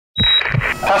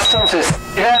Past tenses.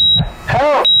 Yeah.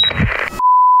 Help!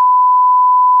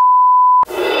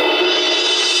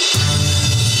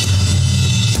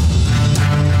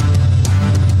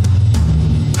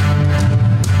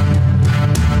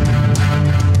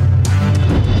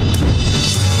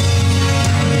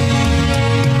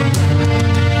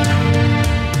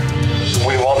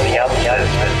 We want the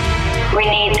answers. We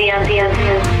need the answers.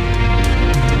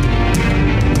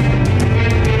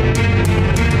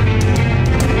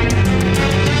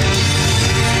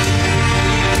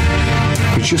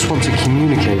 We just want to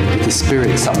communicate with the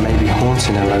spirits that may be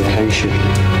haunting a location.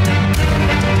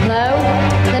 Hello?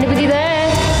 Is anybody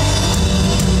there?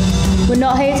 We're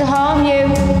not here to harm you.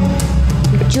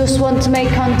 We just want to make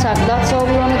contact. That's all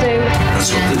we want to do.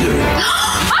 That's what they're doing.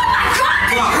 Oh my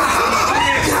God!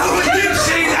 Did you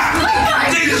see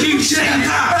that? Did you see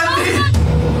that?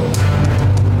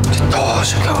 The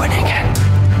doors are going again.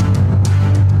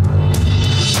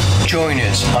 Join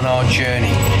us on our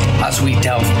journey as we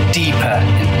delve deeper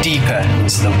and deeper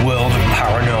into the world of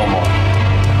paranormal.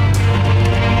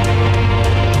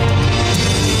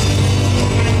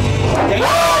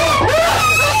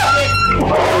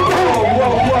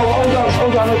 Whoa,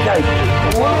 hold on, okay.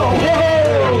 Whoa.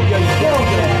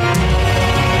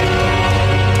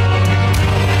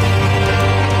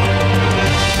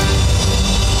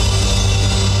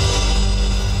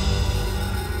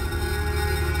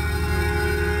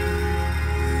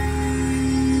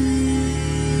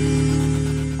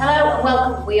 Hello and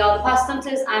welcome. We are the Past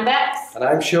Hunters. I'm Bex. And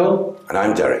I'm Sean. And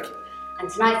I'm Derek. And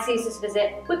tonight sees us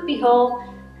visit Whitby Hall.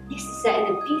 And this is set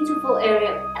in a beautiful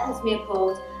area of Ellesmere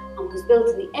Port and was built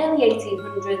in the early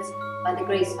 1800s by the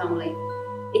Grace family.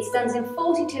 It stands in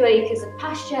 42 acres of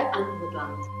pasture and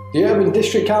woodland. The Urban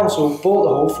District Council bought the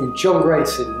hall from John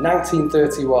Grace in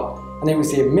 1931, and it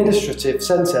was the administrative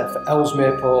centre for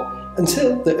Ellesmere Port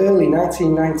until the early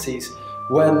 1990s,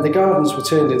 when the gardens were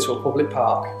turned into a public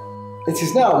park. It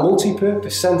is now a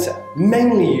multi-purpose centre,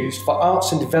 mainly used for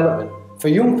arts and development for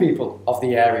young people of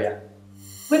the area.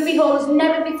 Whitby Hall has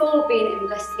never before been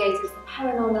investigated for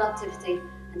paranormal activity,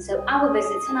 and so our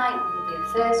visit tonight will be a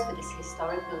first for this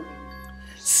historic building.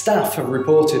 Staff have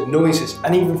reported noises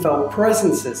and even felt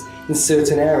presences in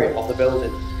certain area of the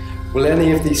building. Will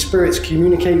any of these spirits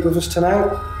communicate with us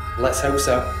tonight? Let's hope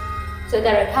so. So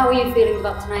Derek, how are you feeling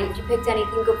about tonight? Have you picked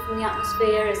anything up from the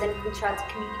atmosphere? Has anything tried to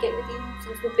communicate with you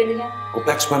since we've been here? Well,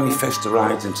 Bex, when we first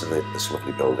arrived into this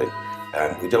lovely building,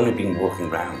 we'd only been walking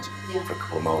around for a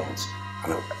couple of moments,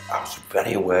 and I was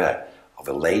very aware of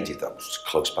a lady that was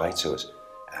close by to us.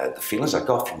 The feelings I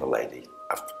got from the lady,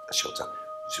 after a short time,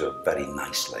 she was a very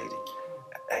nice lady,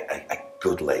 a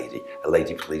good lady, a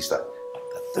lady pleased. That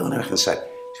the only thing I can say,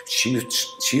 she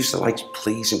used to like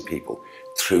pleasing people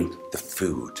through the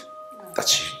food that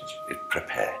she would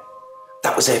prepare.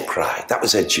 That was her pride, that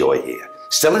was her joy here.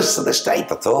 Still is to this day,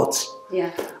 the thoughts.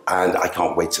 Yeah. And I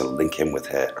can't wait to link in with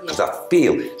her, because I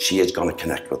feel she is going to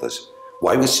connect with us.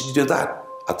 Why would she do that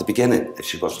at the beginning if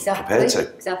she wasn't prepared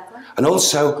to? Exactly. And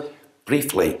also,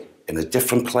 briefly, in a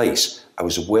different place, I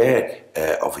was aware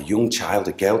of a young child,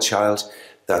 a girl child,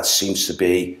 that seems to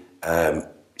be,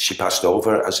 she passed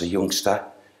over as a youngster,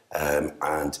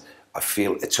 and I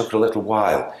feel it took her a little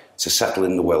while to settle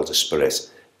in the world of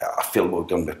spirit. I feel we're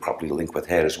going to probably link with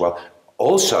her as well.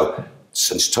 Also,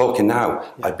 since talking now,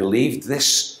 I believe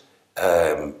this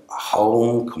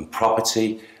home come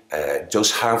property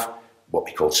does have what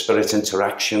we call spirit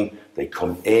interaction. They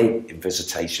come in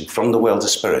visitation from the world of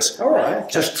spirit. All right.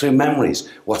 Just through memories,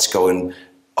 what's going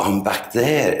on back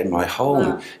there in my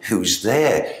home, Wow. Who's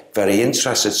there, very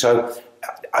interested. So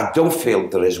I don't feel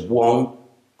there is one,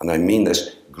 and I mean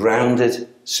this, grounded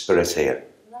spirit here.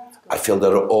 I feel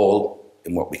they're all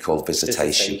in what we call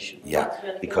visitation. Yeah, That's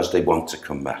really because good. they want to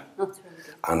come back. That's really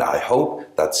good. And I hope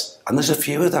that's, and there's a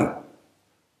few of them.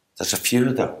 There's a few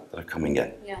of them that are coming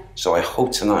in. Yeah. So I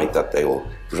hope tonight that they will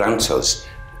grant us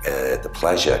the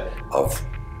pleasure of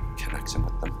connecting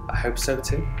with them. I hope so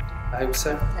too. I hope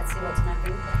so. Let's see what tonight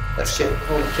brings. Let's get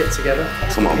all the kit together.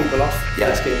 Come on. People off. Yeah.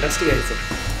 Let's get investigating.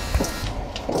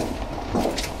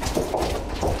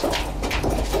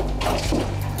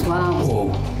 Wow.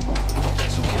 Oh,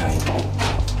 it's okay.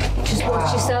 Just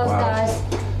watch yourselves, guys.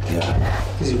 Yeah.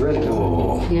 This is really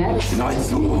cool. Oh. Yeah, this is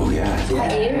Nice. Oh, yeah.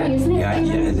 quite eerie, isn't it? Yeah,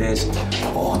 it is.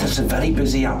 Oh, there's a very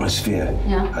busy atmosphere.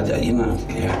 Yeah. You know,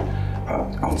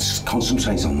 yeah. I'll just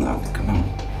concentrate on that. Come on.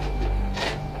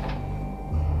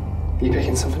 Are you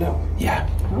picking something up? Yeah.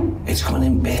 It's coming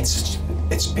in bits.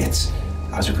 It's bits.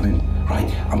 as we come in. Right,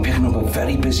 I'm picking up a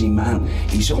very busy man.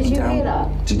 He's up and down. Did you hear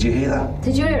that? Did you hear that?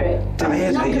 Did you hear it? I heard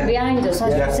it, Knocking yeah. behind us,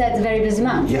 as you said, the very busy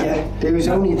man. Yeah. There was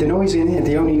only the noise in here.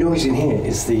 The only noise in here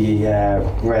is the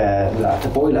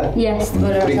boiler. Yes, the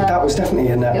boiler. But that was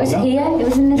definitely in there. It was here. It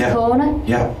was in this corner.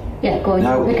 Yeah. Yeah, go on.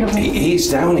 Now, pick it up.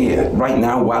 he's down here right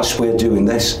now whilst we're doing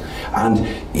this, and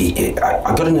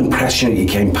I got an impression he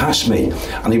came past me,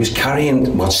 and he was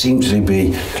carrying what seemed to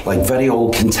be like very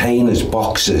old containers,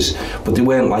 boxes, but they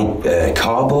weren't like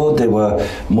cardboard, they were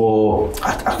more,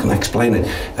 I can explain it,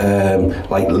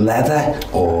 like leather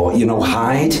or, you know,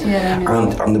 hide,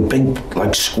 and the big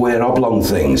like square oblong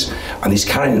things, and he's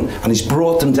carrying, and he's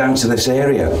brought them down to this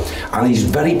area, and he's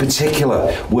very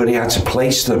particular where he had to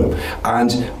place them,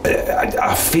 and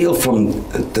I feel from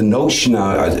the notion,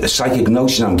 a psychic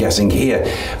notion I'm guessing here,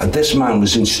 this man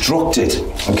was instructed,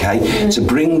 okay, to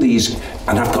bring these,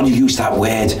 and I've got to use that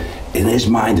word in his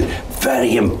mind,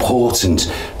 very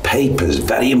important papers,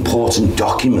 very important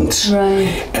documents.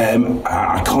 Right.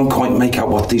 I can't quite make out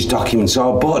what these documents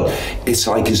are, but it's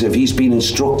like as if he's been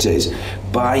instructed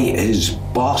by his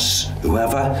boss,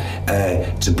 whoever,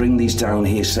 to bring these down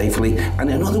here safely, and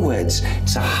in other words,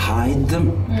 to hide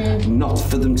them, not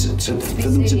for them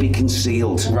to be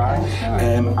concealed. Right.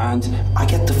 And I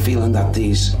get the feeling that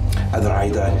these are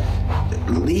either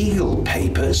legal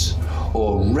papers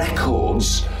or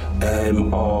records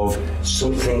of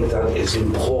something that is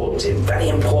important, very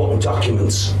important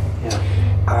documents. Yeah.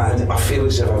 And I feel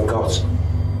as if I've got,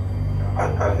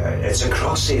 it's a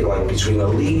cross here, like between a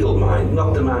legal mind,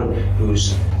 not the man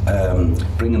who's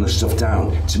bringing the stuff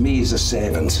down. To me, he's a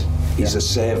servant. He's a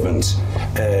servant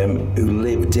who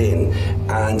lived in,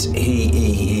 and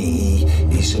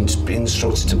he's been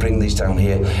instructed to bring these down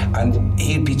here, and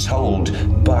he'd be told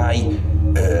by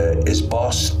his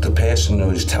boss, the person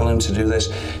who's telling him to do this,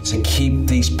 to keep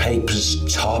these papers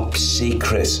top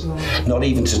secret, not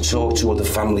even to talk to other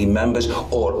family members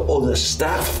or other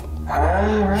staff.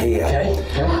 Here. Okay.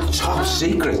 Top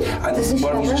secret. There's a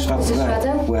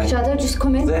shadow. Just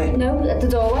come in. There. No, at the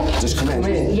doorway. Just come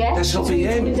in. Yeah. This will be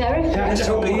him. Derek. This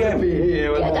will be him.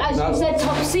 As you said,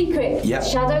 top secret. Yeah.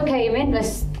 Shadow came in.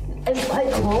 It's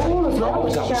quite cool as well.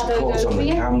 That was caught on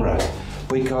the camera.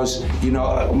 Because, you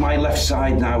know, my left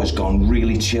side now has gone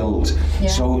really chilled. Yeah.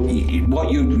 So what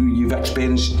you've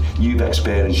experienced,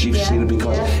 you've seen it,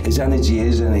 because his energy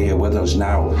is in here with us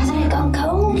now. Hasn't it gone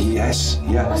cold? Yes,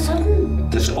 yeah. All of a sudden.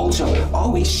 There's also,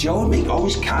 he's showed me,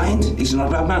 he's kind. He's not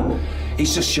a bad man.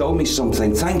 He's just showed me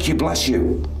something. Thank you, bless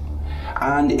you.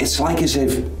 And it's like as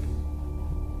if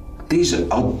these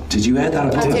are, did you hear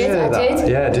that? I did.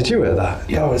 Yeah, did you hear that?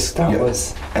 Yeah. That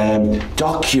was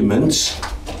documents.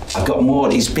 I've got more.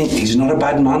 He's not a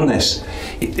bad man, this.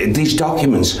 These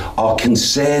documents are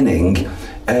concerning,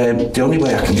 the only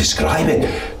way I can describe it,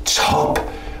 top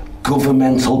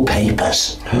governmental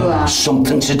papers. Wow.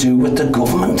 Something to do with the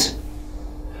government.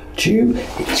 Do you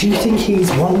think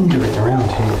he's wandering around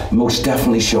here? Most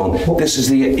definitely, Sean. This is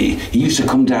he used to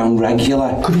come down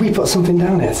regular. Could we put something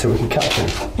down here so we can catch him?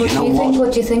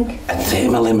 What do you think? A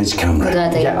thermal image camera. Good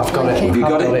idea. Yeah, I've got it. Have you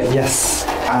got it? Yes.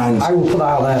 And I will put that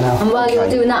out there now. And while you're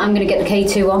doing that, I'm going to get the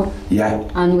K2 on. Yeah.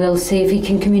 And we'll see if he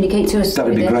can communicate to us.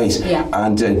 That'd be great. Yeah.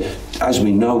 And as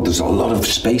we know, there's a lot of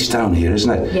space down here, isn't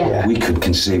it? Yeah. We could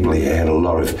conceivably hear a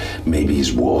lot of, maybe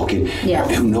he's walking. Yeah.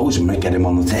 Who knows, we might get him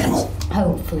on the thermal.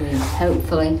 Hopefully.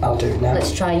 I'll do it now.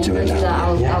 Let's try and Do it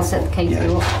now, that. yeah. I'll set the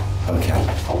K2 up. Okay.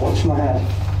 I'll watch my head.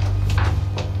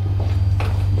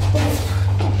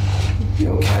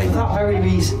 You okay? Not very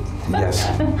easy. Yes.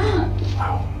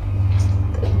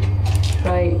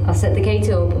 Right, I'll set the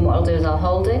K2 up, and what I'll do is I'll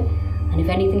hold it, and if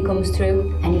anything comes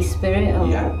through, any spirit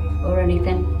or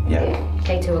anything,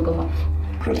 K2 will go off.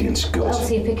 Brilliant, good. What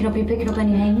else are you picking up? Are you picking up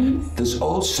any names?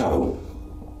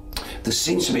 There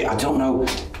seems to be, I don't know,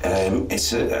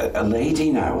 it's a lady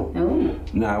now. Oh.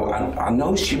 Now, I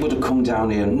know she would have come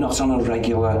down here not on a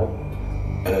regular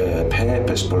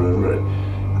purpose, but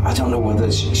I don't know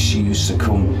whether she used to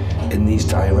come in these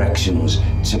directions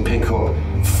to pick up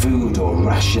food or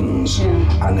rations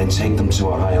and then take them to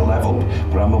a higher level.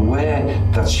 But I'm aware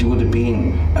that she would have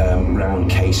been around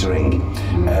catering.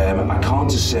 I can't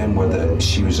discern whether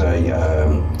she was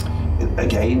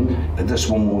again, this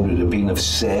woman would have been of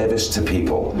service to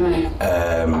people.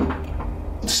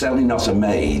 Certainly not a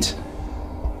maid,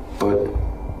 but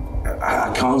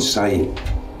I can't say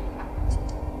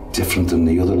different than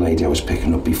the other lady I was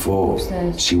picking up before.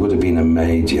 She would have been a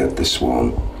maid, yet this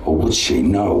one. Or would she?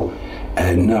 No.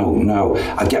 No.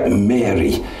 I get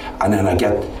Mary, and then I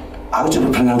get, how do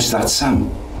I pronounce that, Sam?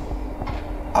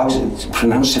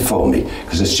 Pronounce it for me,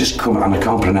 because it's just come and I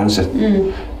can't pronounce it.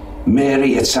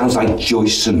 Mary, it sounds like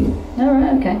Joyson. All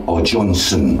right, okay. Or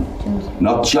Johnson.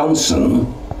 Not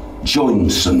Johnson,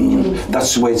 Johnson.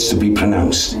 That's the way it's to be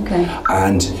pronounced. Okay.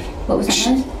 And What was that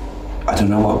noise? I don't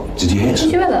know what. Did you hear Did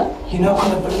something? you hear that? You're not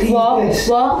going to believe this.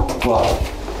 What? What?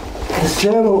 The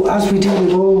thermal, as we do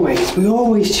with always, we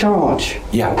always charge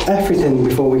Yeah. everything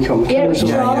before we come. Yeah, it was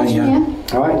charged, yeah.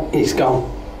 All right, it's gone.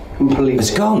 Completely.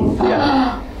 It's gone.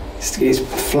 Yeah. It's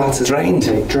flat as Drained?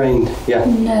 Drained, yeah.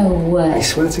 No way. I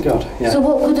swear to God, yeah. So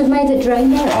what could have made it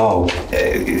drain there? Oh,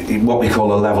 what we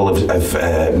call a level of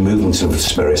movement of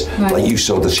spirit. Right. Like you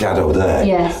saw the shadow there.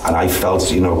 Yes. And I felt,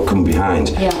 coming behind.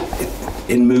 Yeah.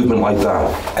 In movement like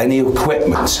that, any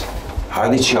equipment,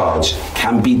 highly charged,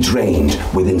 can be drained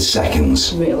within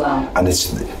seconds. Really well. And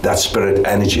it's that spirit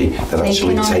energy that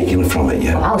actually on. taken from it,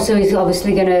 yeah. Wow, so he's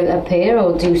obviously going to appear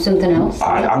or do something else.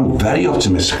 I'm very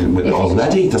optimistic with If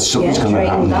already that something's going to drain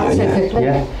happen that so here. quickly.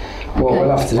 Yeah. What we'll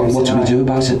have to do is What do we do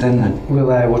about it then?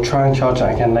 We'll try and charge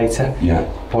that again later. Yeah.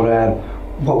 But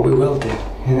what we will do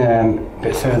a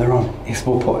bit further on is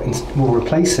we'll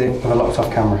replace it with a locked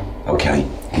off camera. Okay.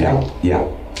 Yeah. Yeah.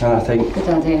 And I think Good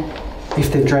idea.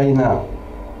 if they drain that,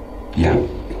 Yeah.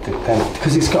 then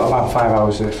because it's got about 5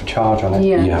 hours worth of charge on it.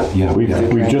 Yeah. Yeah. Yeah.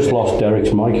 We've just lost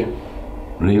Derek's mic.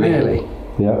 Really?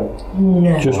 Yeah.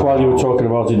 No. Just while you were talking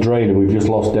about it draining, we've just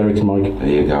lost Derek's mic. There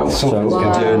you go. So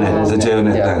They're doing it. They're doing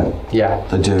it Yeah. then. Yeah.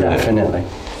 They're doing it. Definitely.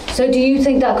 So do you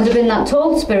think that could have been that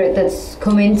tall spirit that's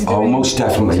come into the Oh, room? most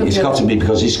definitely. It's got to be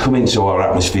because he's come into our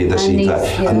atmosphere this And evening,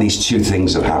 these- yeah. and these two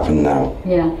things have happened now.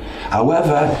 Yeah.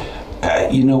 However,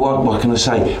 you know what? What can I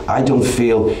say? I don't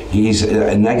feel he's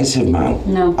a negative man.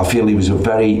 No. I feel he was a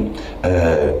very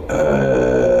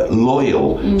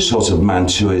loyal sort of man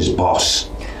to his boss.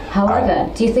 However,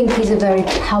 do you think he's a very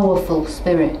powerful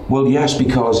spirit? Well, yes,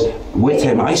 because with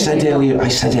him, I said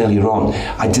earlier on,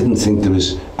 I didn't think there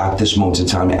was at this moment in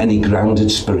time any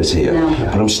grounded spirit here. No.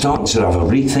 But I'm starting to have a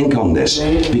rethink on this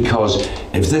because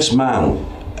if this man,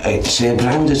 say a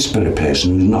grounded spirit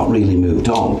person who's not really moved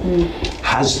on,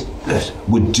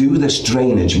 would do this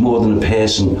drainage more than a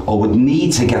person, or would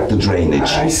need to get the drainage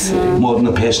I see. more than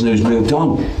a person who's moved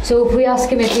on. So if we ask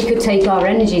him if he could take our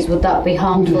energies, would that be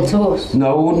harmful to us?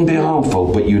 No, it wouldn't be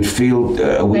harmful, but you'd feel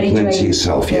a weakening to drained.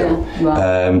 yourself, yeah.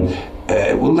 Yeah,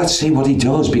 right. Well, let's see what he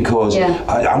does, because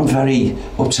I'm very,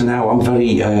 up to now, I'm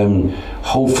very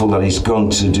hopeful that he's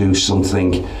going to do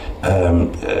something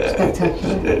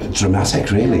Spectacular. dramatic,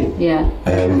 really. Yeah,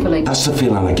 hopefully. That's the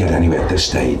feeling I get anyway at this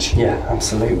stage. Yeah,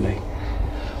 absolutely.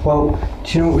 Well,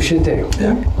 do you know what we should do?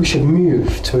 Yeah. We should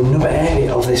move to another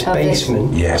area of this Of this.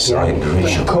 basement. Yes, I agree. We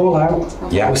should call out.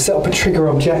 Yeah. We'll set up a trigger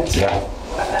object. Yeah,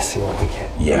 And let's see what we get.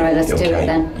 yeah. Right, let's do it okay.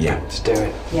 then. Yeah, Let's do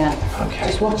it. Yeah. okay.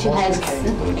 Just watch your head.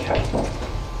 Okay.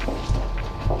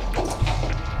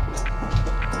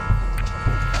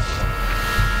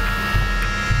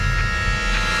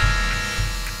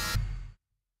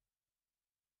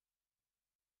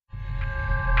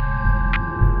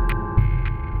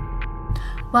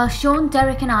 While Sean,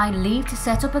 Derek and I leave to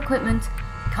set up equipment,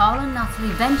 Carl and Natalie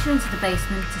venture into the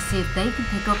basement to see if they can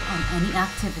pick up on any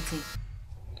activity.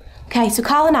 Okay, so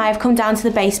Carl and I have come down to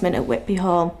the basement at Whitby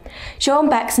Hall. Sean,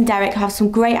 Bex and Derek have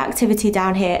some great activity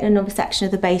down here in another section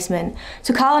of the basement.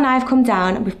 So Carl and I have come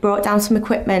down and we've brought down some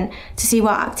equipment to see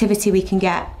what activity we can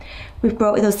get. We've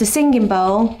brought with us the singing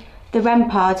bowl, the REM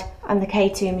pod and the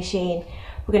K2 machine.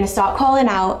 We're going to start calling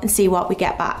out and see what we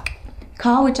get back.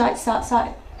 Carl, would you like to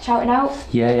start shouting out?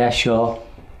 Yeah, sure.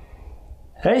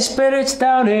 Hey spirits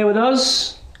down here with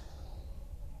us.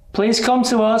 Please come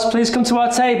to us, please come to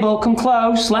our table, come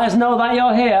close, let us know that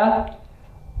you're here.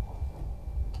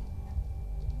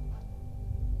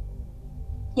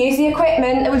 Use the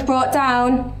equipment that we've brought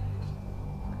down.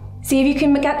 See if you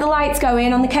can get the lights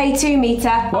going on the K2 meter.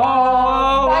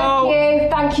 Whoa!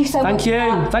 Thank you so much.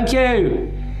 Thank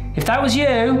you. If that was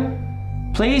you,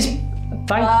 please,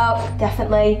 Oh,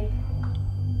 definitely.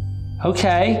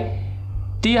 Okay.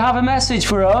 Do you have a message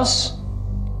for us?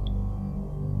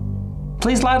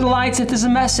 Please light the lights if there's a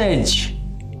message.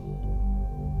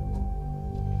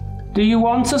 Do you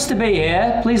want us to be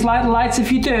here? Please light the lights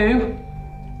if you do.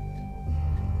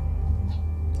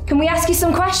 Can we ask you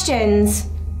some questions?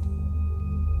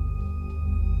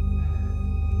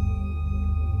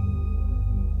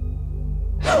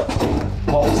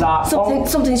 What was that?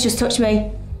 Something's just touched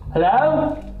me.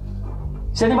 Hello?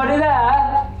 Is anybody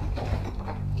there?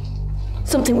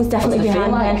 Something was definitely What's it feel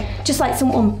behind like? me. Just like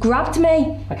someone grabbed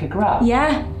me. Like a grab?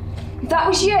 Yeah. That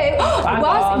was you. It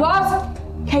was.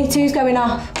 K2's going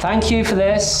off. Thank you for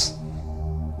this.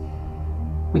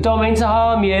 We don't mean to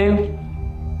harm you.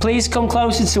 Please come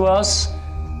closer to us.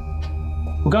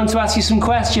 We're going to ask you some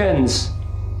questions.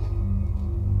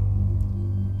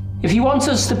 If you want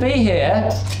us to be here,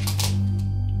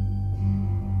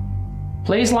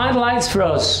 please light the lights for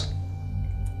us.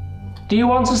 Do you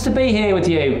want us to be here with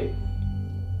you?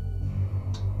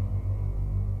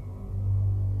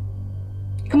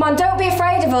 Come on, don't be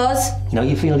afraid of us. You know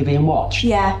you feel you're being watched?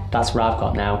 Yeah, That's what I've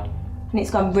got now. and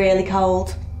it's gone really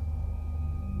cold.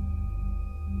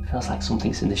 Feels like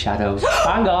something's in the shadows.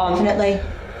 Hang on. Definitely.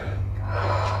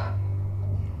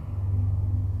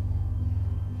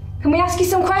 Can we ask you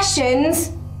some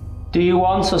questions? Do you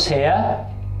want us here?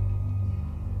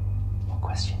 What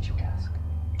questions should we ask?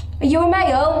 Are you a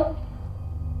male?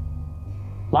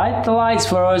 Light the lights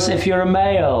for us if you're a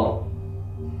male.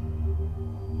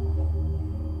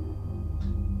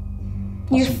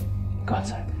 Go on,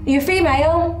 sorry. Are you a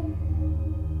female?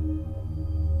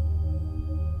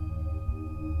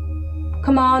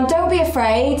 Come on, don't be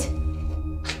afraid.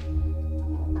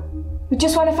 We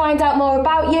just want to find out more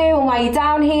about you and why you're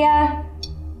down here.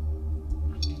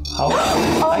 Oh,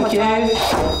 thank you.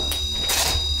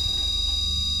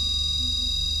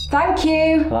 Thank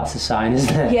you. Well, that's a sign,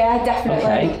 isn't it? Yeah,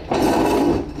 definitely.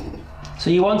 Okay. So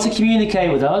you want to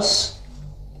communicate with us?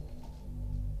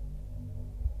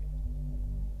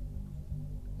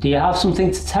 Do you have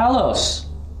something to tell us?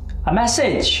 A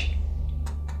message?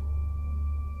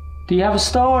 Do you have a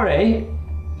story?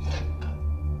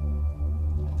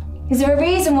 Is there a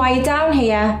reason why you're down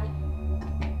here?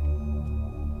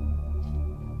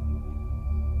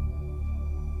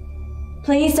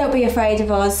 Please don't be afraid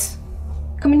of us.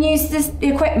 Come and use the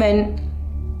equipment.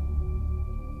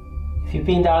 If you've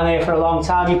been down here for a long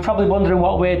time, you're probably wondering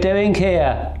what we're doing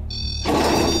here.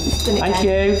 Thank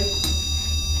you.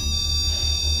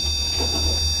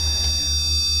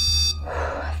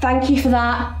 Thank you for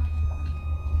that.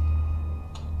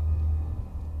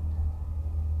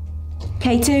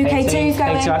 K2, K2's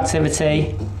going. K2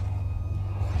 activity.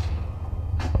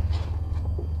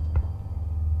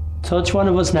 Touch one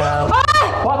of us now.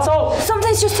 Ah! What's up?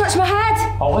 Something's just touched my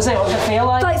head. What was it? What does it feel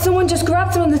like? Like someone just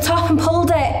grabbed me on the top and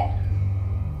pulled it.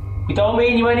 We don't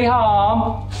mean you any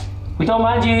harm. We don't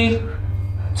mind you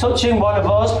touching one of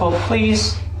us, but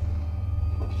please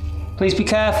be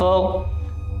careful.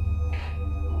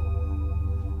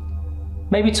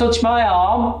 Maybe touch my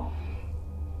arm.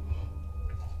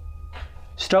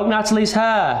 Stroke Natalie's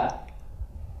hair.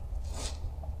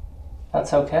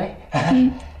 That's okay.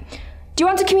 Do you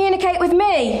want to communicate with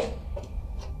me?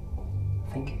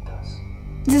 I think it does.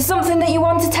 Is there something that you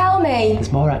want to tell me?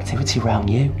 There's more activity around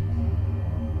you.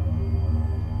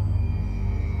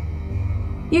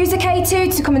 Use the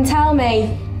K2 to come and tell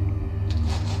me.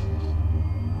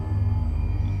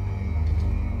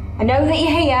 I know that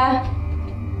you're here.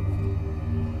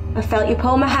 I felt you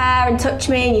pull my hair and touch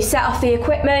me and you set off the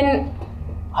equipment.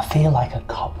 I feel like a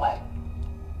cobweb.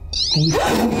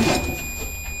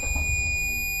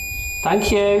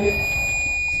 Thank you.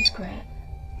 This is great.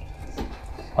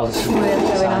 Oh, there's some Really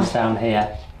going signs on. down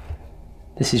here.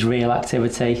 This is real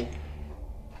activity.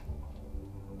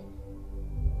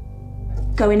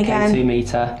 Going again. K2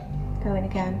 meter. Going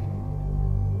again.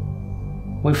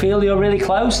 We feel you're really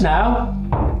close now.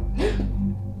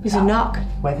 There's a knock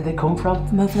Where did it come from?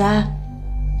 from over there.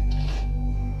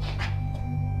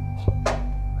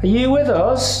 Are you with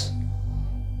us?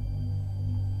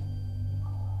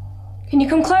 Can you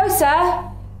come closer? I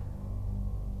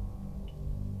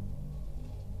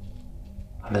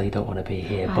really don't want to be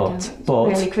here, I but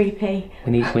don't. It's really creepy.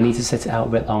 we need to sit it out a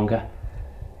bit longer.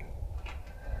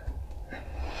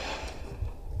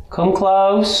 Come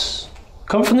close.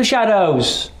 Come from the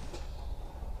shadows.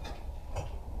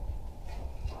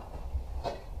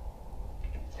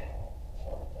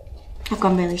 I've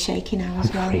gone really shaky now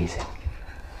as well. Freezing.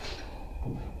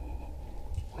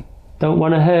 Don't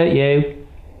want to hurt you.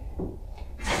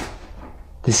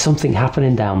 There's something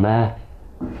happening down there.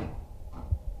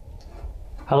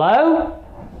 Hello?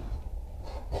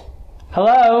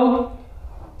 Hello?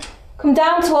 Come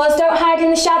down to us, don't hide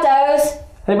in the shadows.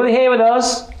 Anybody here with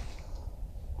us?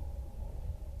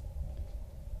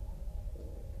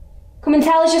 Come and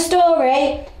tell us your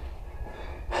story.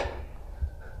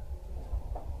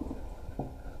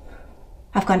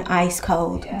 I've gone ice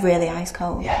cold, really ice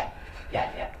cold. Yeah.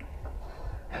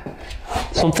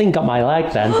 Something got my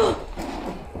leg then.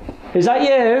 Is that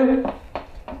you?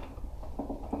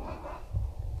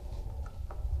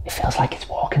 It feels like it's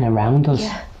walking around us.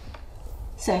 Yeah.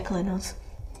 Circling us.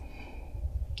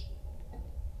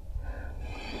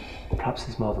 Perhaps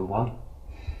there's more than one.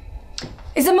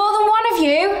 Is there more than one of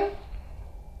you?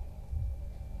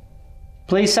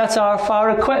 Please set off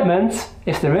our equipment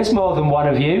if there is more than one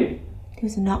of you. There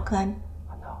was a knock then.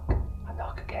 I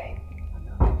knock again.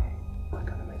 Hang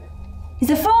on a minute. Is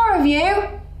there 4 of you?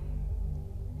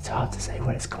 It's hard to say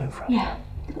where it's coming from. Yeah,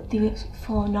 there was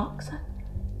 4 knocks.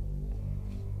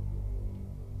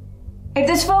 If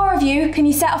there's 4 of you, can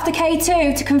you set off the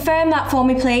K2 to confirm that for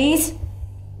me, please?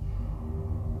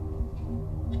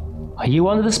 Are you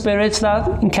one of the spirits that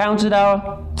encountered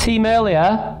our team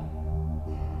earlier?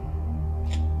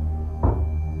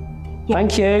 Yeah.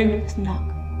 Thank you. There's a knock.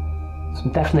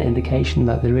 Some definite indication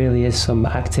that there really is some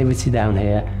activity down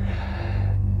here.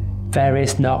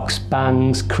 Various knocks,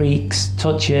 bangs, creaks,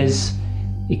 touches,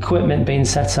 equipment being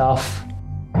set off.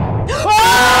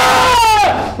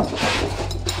 Ah!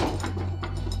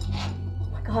 Oh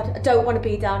my God, I don't want to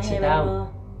be down here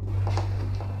anymore.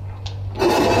 I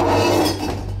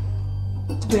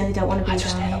really don't want to be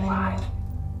down here anymore. I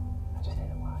just don't know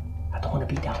why. I don't want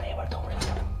to be down here, but I don't really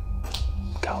want to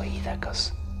go either,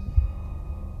 because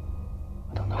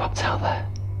I don't know what's out there.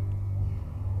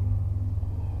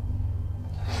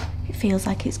 It feels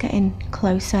like it's getting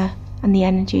closer and the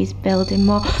energy is building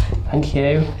more. Thank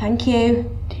you. Thank you.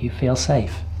 Do you feel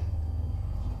safe?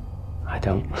 I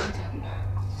don't.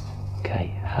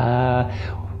 Okay.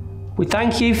 We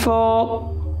thank you for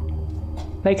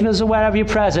making us aware of your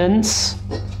presence,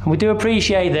 and we do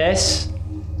appreciate this.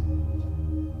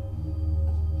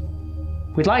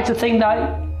 We'd like to think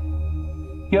that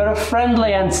you're a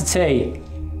friendly entity.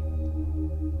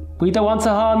 We don't want to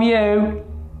harm you.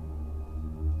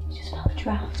 I just felt a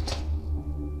draft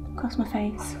across my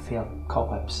face. I feel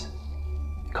cobwebs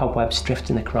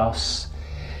drifting across.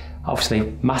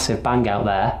 Obviously, massive bang out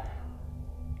there.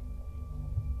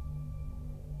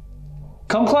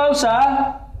 Come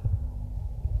closer.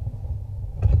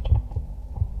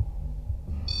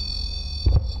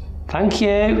 Thank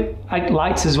you.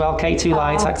 Lights as well, K2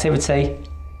 lights activity.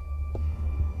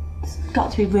 It's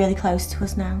got to be really close to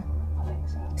us now. I think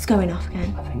so. It's going off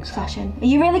again. I think so. Flashing. Are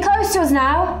you really close to us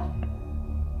now?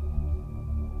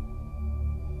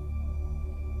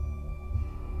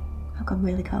 I've gone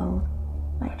really cold.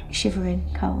 Like shivering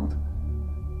cold.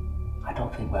 I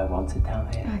don't think we're wanted down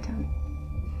here. I don't.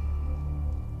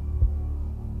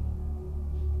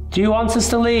 Do you want us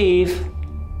to leave?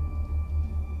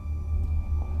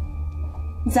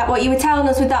 Is that what you were telling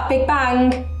us with that big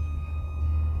bang?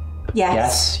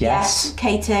 Yes. Yes.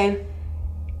 K2.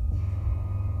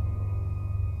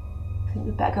 I think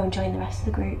we'd better go and join the rest of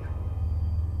the group.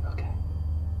 Okay.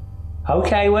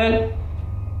 Okay, we're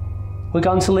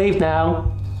going to leave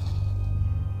now.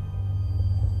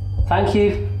 Thank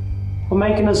you for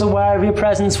making us aware of your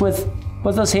presence with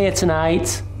us here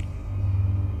tonight.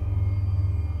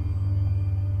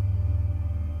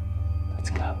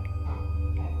 Let's go.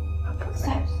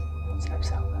 Steps.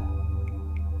 Steps out there.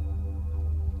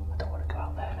 I don't want to go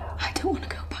out there now. I don't want to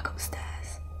go back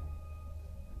upstairs.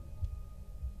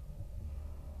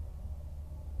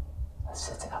 Let's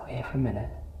sit it out here for a minute.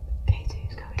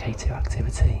 K2's going. K2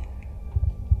 activity.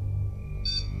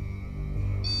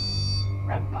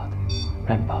 REM pod.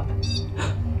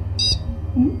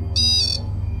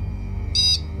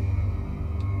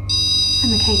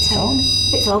 And the K2.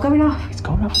 It's all going off. It's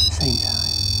going off at the same time.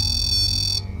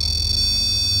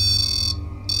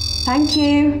 Thank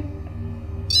you.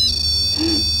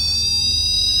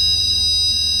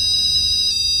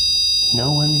 You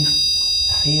know when you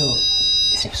feel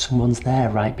as if someone's there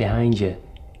right behind you?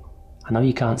 I know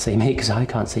you can't see me because I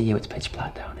can't see you, it's pitch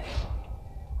black down here.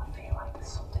 I feel like there's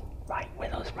something right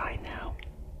with us right now.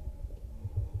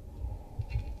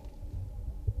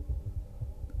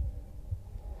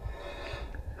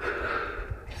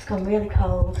 It's gone really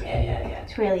cold. Yeah.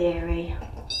 It's really eerie.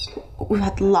 We've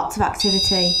had lots of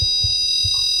activity.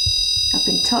 I've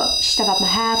been touched, I've had my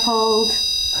hair pulled.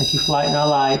 Thank you for lighting our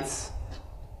lights.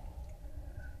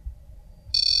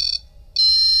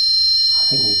 I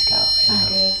think we need to get out of here now. I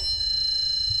do.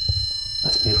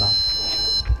 Let's move on.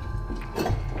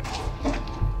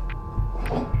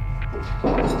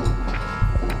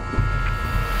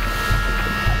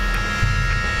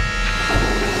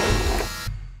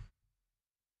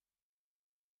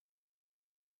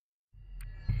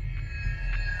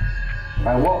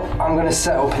 Right, what I'm going to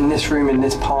set up in this room, in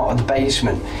this part of the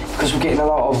basement, because we're getting a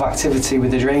lot of activity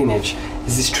with the drainage,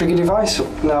 is this trigger device.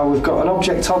 Now we've got an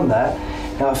object on there.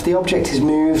 Now if the object is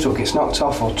moved or gets knocked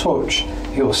off or touched,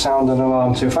 it will sound an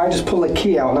alarm. So if I just pull the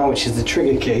key out now, which is the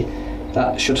trigger key,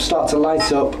 that should start to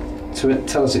light up to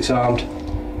tell us it's armed.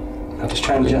 I'll just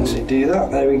try and gently do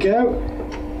that. There we go.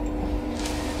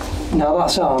 Now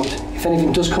that's armed. If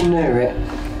anything does come near it,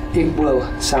 it will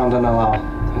sound an alarm.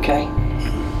 Okay?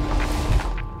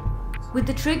 With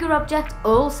the trigger object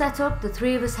all set up, the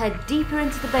three of us head deeper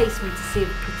into the basement to see if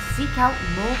we could seek out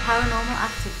more paranormal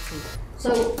activity.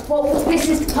 So, this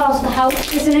is part of the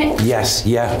house, isn't it? Yes,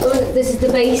 yeah. This is the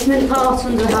basement part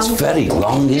under the house. It's very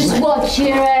long, isn't Just it? watch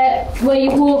your, where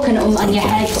you're walking on your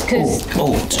head, because...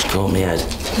 Oh, just caught my head.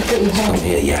 Just got your head. Come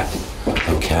here, yeah.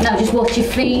 Okay. Now just watch your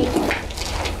feet.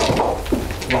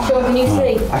 Sure, can you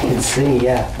see? I can see,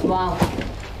 yeah. Wow.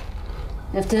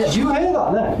 You have to... Did you hear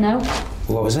that there? No.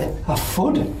 What was it? A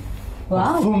thud.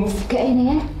 Wow. Thump. Get in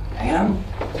here. I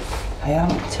am,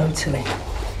 totally.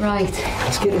 Right.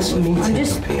 Let's get this meeting I'm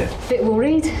just up here. a bit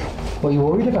worried What are you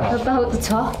worried about? about the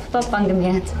top, about banging my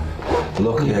head.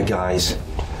 Look here, guys.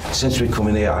 Since we come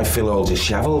in here, I feel all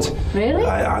dishevelled. Really?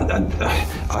 I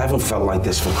haven't felt like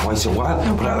this for quite a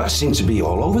while, but I seem to be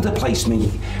all over the place, me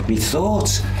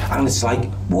thoughts. And it's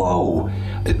like, whoa,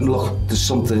 look, there's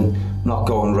something not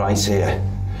going right here.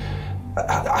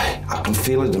 I can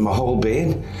feel it in my whole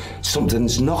being.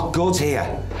 Something's not good here.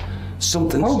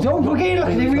 Something's... Oh, don't look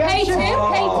at the reaction.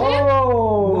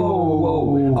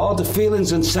 Oh, the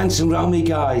feelings and sensing around me,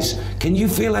 guys. Can you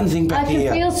feel anything back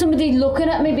here? I can feel somebody looking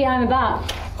at me behind my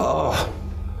back. Oh.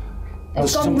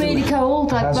 It's gone really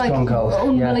cold, has gone cold,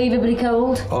 unbelievably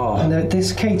cold. Oh. And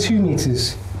this K2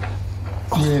 meter's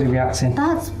really reacting.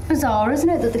 That's bizarre, isn't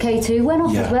it, that the K2 went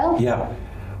off as well? Yeah.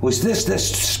 Was this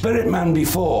spirit man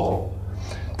before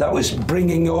that was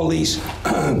bringing all these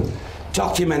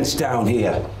documents down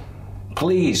here?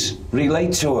 Please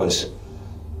relate to us.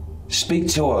 Speak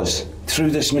to us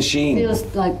through this machine. Feels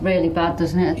like really bad,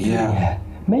 doesn't it? Yeah.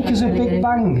 Make us a really big good.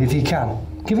 bang if you can.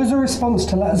 Give us a response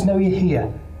to let us know you're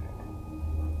here.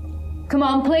 Come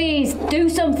on, please, do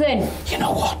something. You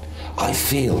know what? I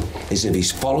feel as if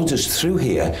he's followed us through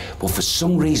here, but for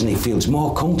some reason he feels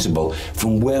more comfortable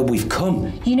from where we've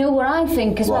come. You know what I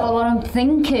think as well, what I'm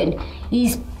thinking?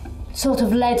 He's sort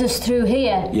of led us through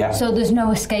here, so there's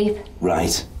no escape.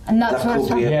 Right. And that's That what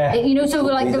could be it. you know, so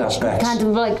we're like Could be that, Bex. kind of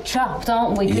like trapped,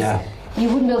 aren't we? 'Cause Yeah. You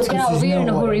wouldn't be able to get out of here in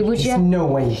a hurry, would There's you? no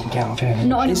way you can get out of here.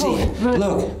 Not in a Is he? hurry.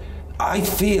 Look, I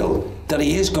feel that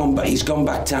he is gone back. He's gone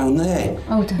back down there.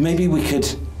 Oh, dear. Maybe we could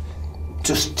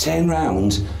just turn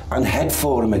round and head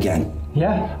for him again.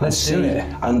 Yeah, let's do it.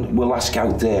 And we'll ask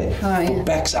out there. All right, But yeah.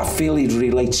 Bex, I feel he'd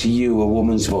relate to you, a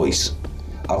woman's voice.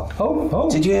 Oh.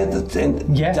 Did you hear that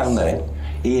Yes. down there?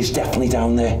 He is definitely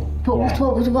down there. But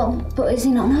but is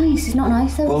he not nice? He's not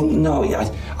nice though. Well, is he? no,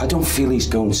 I don't feel he's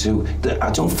going to.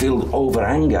 I don't feel over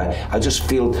anger. I just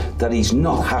feel that he's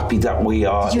not happy that we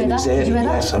are Did you hear in that? his Did area. you hear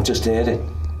that? Yes, I've just heard it.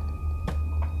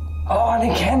 Oh, and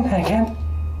again.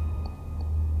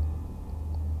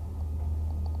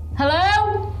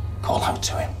 Hello? Call out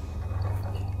to him.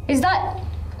 Is that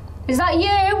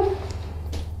you?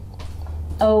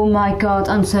 Oh my God,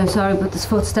 I'm so sorry, but there's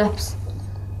footsteps.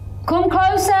 Come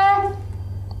closer.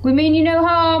 We mean you no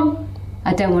harm.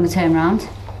 I don't want to turn round.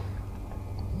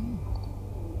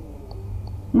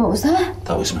 What was that?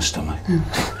 That was my stomach.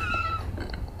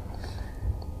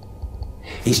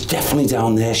 He's definitely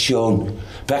down there, Sean.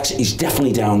 Bex, he's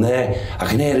definitely down there. I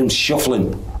can hear him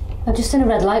shuffling. I've just seen a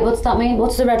red light. What's that mean?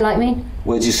 What's the red light mean?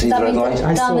 Where'd you see the That red means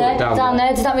light? I saw down it there. down there.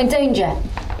 Does that mean danger?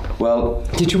 Well,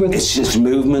 Did you? it's just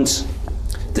movement.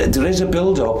 There is a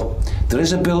build-up.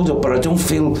 But I don't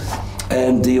feel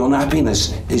the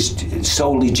unhappiness is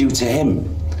solely due to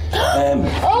him.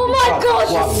 Oh my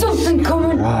God! There's something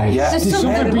coming. Right. Yeah. There's There's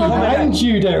something something coming. behind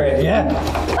you, Derek. Yeah.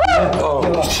 Oh,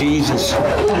 Jesus.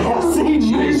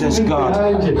 Jesus, God.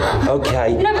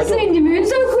 Okay. Never seen you move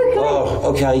so quickly.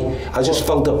 Oh, okay. I just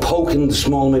felt a poke in the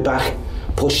small of my back,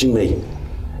 pushing me.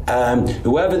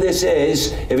 Whoever this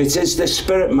is, if it is the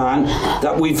spirit man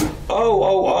that we've...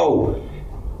 Oh.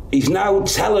 He's now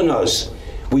telling us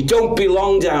we don't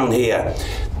belong down here.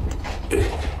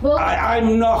 Well,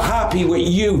 I'm not happy with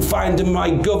you finding my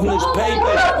governor's oh my papers.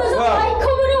 God, there's a light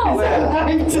coming up.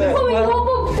 Where? Coming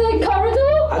up the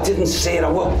corridor. I didn't see it.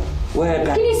 Where,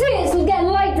 Beck? Can you see it? It's getting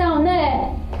light down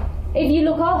there. If you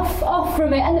look off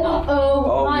from it, and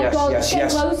oh my yes, God, yes, get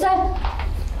yes.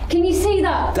 closer. Can you see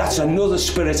that? That's another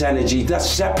spirit energy. That's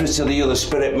separate to the other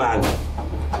spirit man.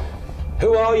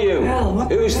 Who are you?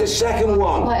 Who's the second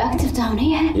one? Quite active down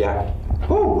here. Yeah.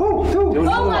 Oh.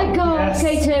 Oh my God, Yes.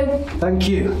 K2. Thank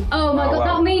you. Oh my God,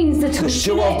 well. that means the There's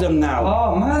touching two of it. them now.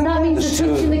 Oh man. That means There's the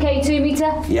two. touching the K2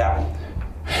 meter. Yeah.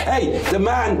 Hey,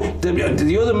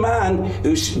 the other man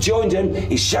who's joined him,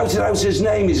 he shouted out his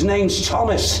name. His name's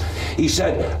Thomas. He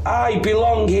said, I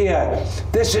belong here.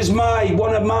 This is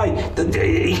one of my...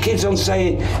 He keeps on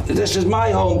saying, this is my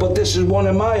home, but this is one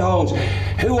of my homes.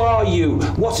 Who are you?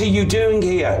 What are you doing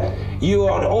here? You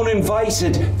are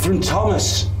uninvited from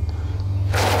Thomas.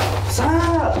 What's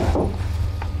that?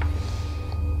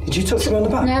 Did you touch me on the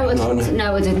back? No, I didn't.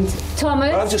 No, I didn't.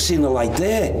 Thomas? I've just seen the light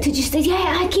there. Did you say?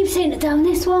 Yeah, I keep seeing it down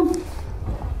this one.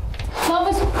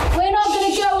 Thomas, we're not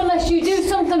going to go unless you do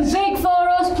something big for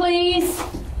us, please.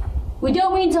 We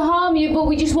don't mean to harm you, but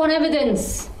we just want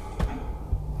evidence.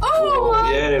 Oh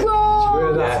my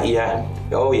God! Yeah.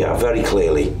 Oh yeah, very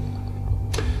clearly.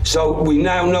 So we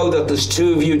now know that there's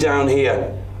two of you down here.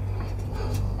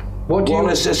 One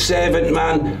is a servant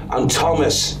man and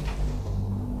Thomas.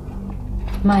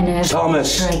 My nerves.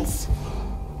 Thomas. Traits.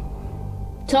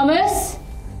 Thomas?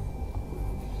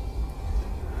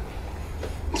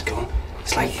 It's gone.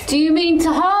 It's like, Do you mean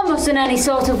to harm us in any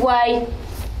sort of way?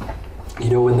 you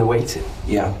know when they're waiting?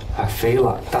 Yeah. I feel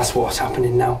like that's what's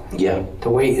happening now. Yeah.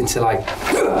 They're waiting to like...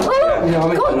 Oh, You know what I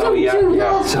mean? God, don't do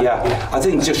that. Yeah. I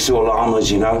think just to alarm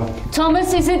us, you know.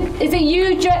 Thomas, is it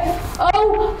you,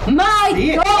 Oh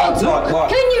my God! What?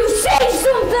 Can you say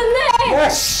something there?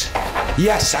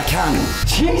 Yes, I can.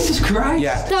 Jesus Christ!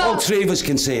 Yeah. Stop. All three of us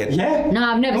can see it. Yeah? No,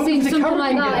 I've never Look seen at the something camera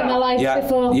like that in my life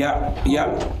before.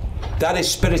 Yeah. That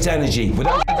is spirit energy.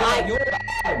 Without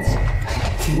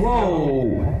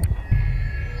Whoa.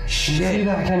 See Shit.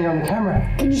 that, can you, on the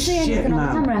camera? Can you see Shit, anything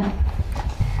on the man. camera?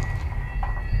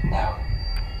 No.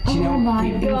 Do you Oh know, my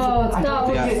it- God, I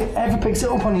don't that think it ever picks it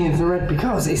up on the infrared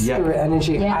because it's Yeah. spirit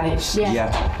energy Yeah. and it's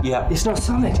Yeah. it's not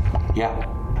solid. Yeah.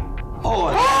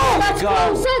 Oh, That's God.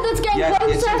 closer, that's getting Yeah,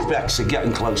 it's closer. Bex, they're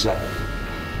getting closer.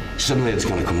 Suddenly it's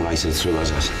going to come right through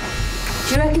us.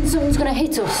 Do you reckon something's going to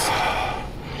hit us?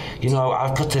 You know,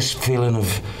 I've got this feeling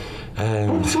of...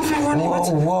 Something running.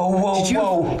 Whoa. Did you?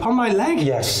 On my leg?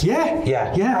 Yes. Yeah?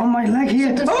 Yeah. Yeah, on my leg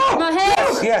here. Oh! My head!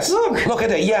 Yes. Look at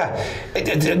it, yeah.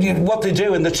 What they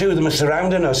do, and the two of them are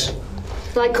surrounding us.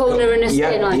 Like cornering us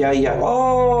in, like... Yeah.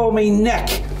 Oh, my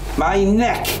neck.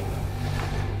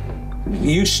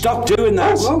 You stop doing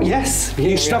that. Oh, yes.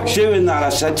 You stop doing that. I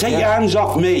said, take your hands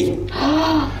off me.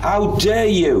 How dare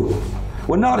you?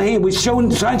 We're not here. We're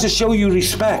trying to show you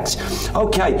respect.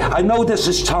 Okay, I know this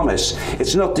is Thomas.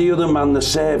 It's not the other man, the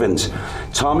servant.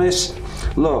 Thomas,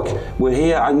 look, we're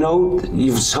here. I know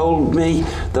you've told me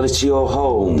that it's your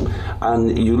home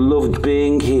and you loved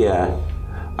being here.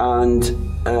 And,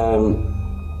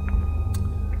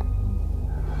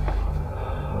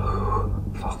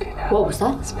 Fucking hell. What was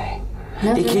that? It's me.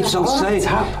 he keeps on saying,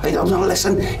 I don't know,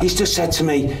 listen, he's just said to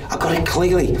me, I got it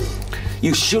clearly.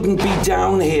 You shouldn't be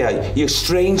down here. You're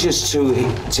strangers to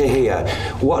here.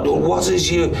 What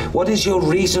is your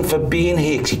reason for being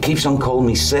here? He keeps on calling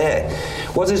me sir.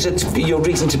 What is your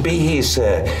reason to be here,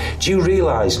 sir? Do you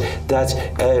realise that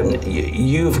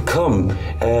you've come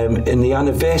in the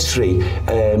anniversary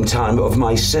time of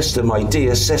my sister, my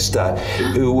dear sister,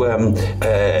 who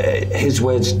his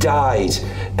words died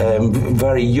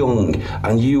very young,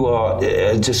 and you are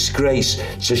a disgrace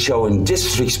to showing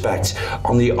disrespect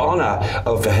on the honour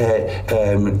of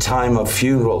her time of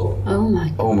funeral. Oh my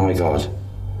God. Oh my God.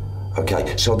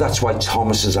 Okay, so that's why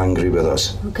Thomas is angry with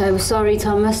us. Okay, we're sorry,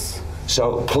 Thomas.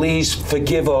 So please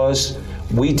forgive us.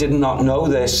 We did not know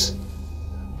this,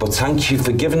 but thank you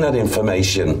for giving that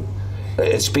information.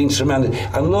 It's been tremendous.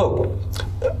 And look,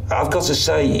 I've got to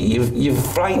say, you've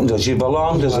frightened us. You've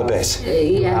alarmed us a bit.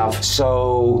 Yeah.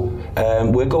 So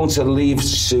we're going to leave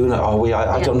soon, are we?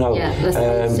 I don't know. Yeah,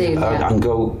 let's leave soon, yeah. And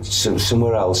go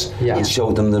somewhere else and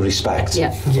show them the respect.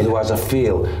 Yeah. Otherwise, I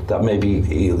feel that maybe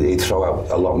he'd throw out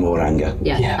a lot more anger.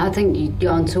 Yeah. I think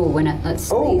you're on to a winner.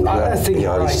 Let's leave. I think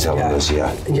Yeah, he's telling us,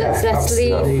 yeah. Let's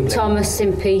leave Thomas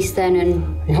in peace then,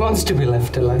 and He wants to be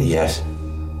left alone. Yes,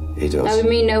 he does. we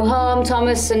mean no harm,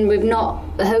 Thomas, and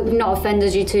I hope we've not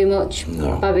offended you too much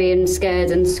by being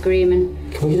scared and screaming.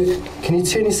 Can you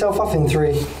turn yourself off in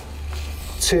 3,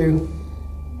 2,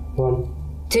 1?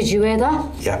 Did you hear that?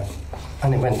 Yeah,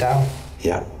 And it went down.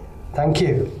 yeah, Thank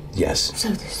you. yes. So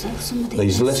there's somebody.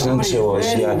 He's listening to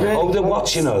us, yeah. Oh, they're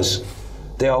watching us.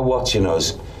 They are watching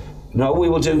us. No, we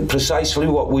will do precisely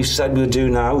what we've said we'll do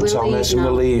now, Thomas, leave and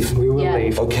we'll now. leave. We will Yeah.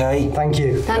 leave. Okay? Thank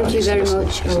you. Thank you very Listen,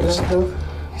 much. listen.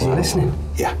 Is he listening?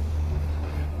 Yeah.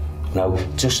 Now,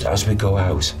 just as we go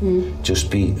out,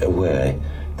 just be aware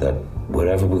that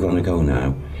wherever we're going to go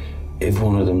now, if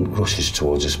one of them rushes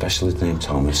towards, especially the name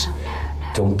Thomas,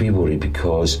 don't be worried,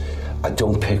 because I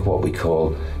don't pick what we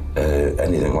call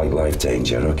anything like life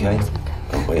danger, okay?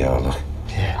 And we are, look.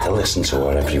 They listen to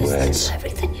our every word.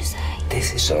 Everything you say.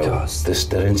 This is So because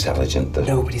they're intelligent.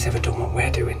 nobody's ever done what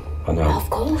we're doing. I know. Of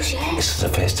course, yeah. This is the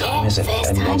first time, is it? First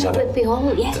Anyone's time had at Whitby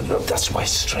Hall, yeah. That's why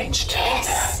it's strange too.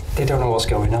 Yes. They don't know what's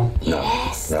going on. No.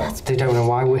 Yes, No. that's... They don't know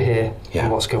why we're here Yeah.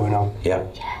 and what's going on. Yeah.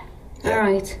 All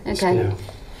right, okay. Yeah.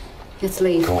 Let's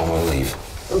leave. Go on, we'll leave.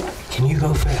 Can you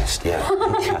go first? Yeah.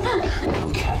 Okay.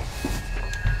 Okay.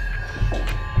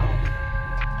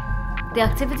 The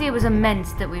activity was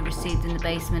immense that we received in the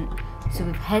basement, so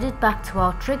we've headed back to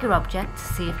our trigger object to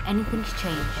see if anything's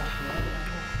changed.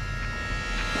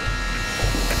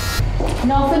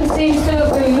 Nothing seems to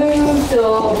have been moved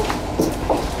or...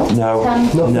 No.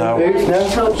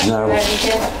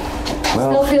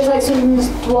 Well, still feels like someone's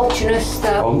watching us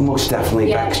though. Oh, most definitely,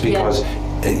 Yeah, Bex, because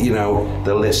you know,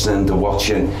 they're listening, they're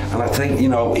watching, and I think, you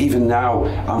know, even now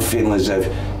I'm feeling as if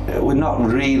we're not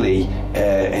really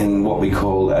in what we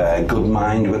call a good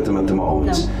mind with them at the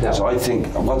moment. No. So I think,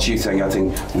 what do you think? I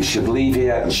think we should leave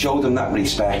here and show them that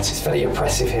respect. It's very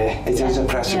oppressive here. It is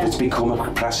oppressive. Yeah. It's become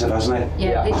oppressive, hasn't it?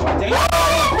 Yeah.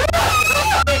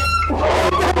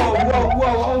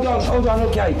 Whoa, hold on,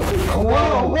 okay.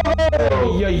 Whoa. What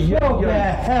the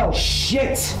hell?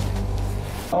 Shit!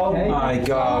 Oh my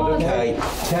God, okay.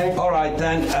 All right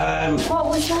then, What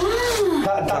was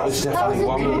that? that was definitely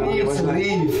one of them, wasn't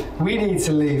it? We need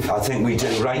to leave. I think we do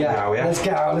right now, yeah? Let's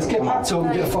get out. Let's get back to them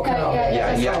and get the fuck out.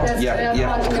 Yeah.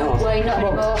 No way, not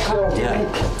anymore.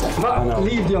 Matt,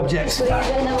 leave the objects. We'll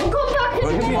come back Well,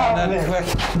 and come on then,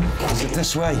 quick. Is it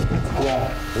this way?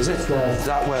 Yeah. Is it?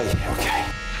 That way, okay.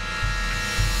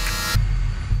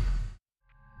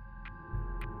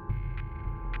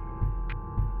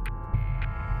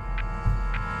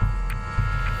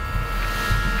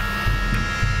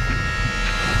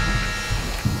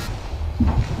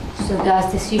 So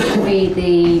guys, this used to be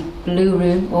the blue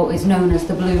room, or is known as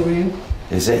the blue room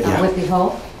Is it? at Yeah. Whitby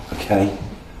Hall. Okay.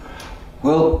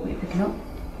 Well, What are you picking up?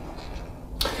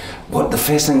 the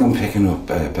first thing I'm picking up,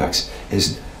 Bex,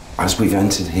 is as we've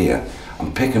entered here,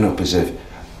 I'm picking up as if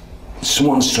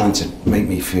someone's trying to make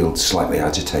me feel slightly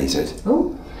agitated.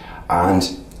 Oh. And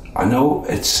I know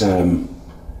it's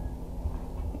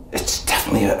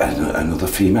definitely another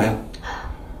female.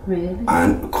 Really?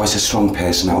 And quite a strong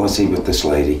personality with this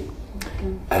lady.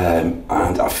 And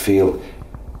I feel,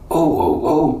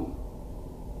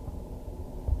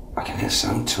 I can hear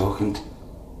Sam talking.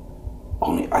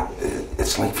 Only,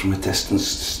 it's like from a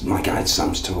distance, my guide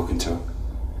Sam's talking to her.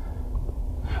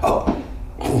 Oh,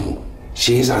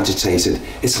 she is agitated.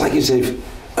 It's like as if,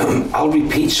 I'll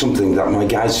repeat something that my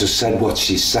guide's just said what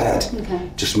she said,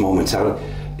 just momentarily.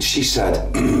 She said,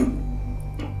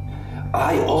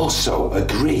 I also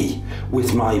agree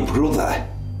with my brother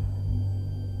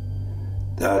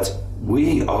that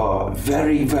we are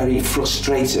very, very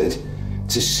frustrated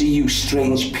to see you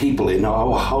strange people in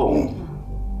our home.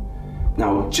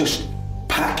 Now just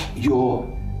pack your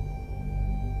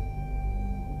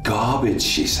garbage,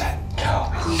 she said.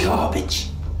 Garbage.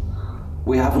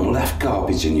 We haven't left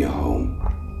garbage in your home.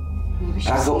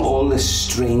 Pack up all the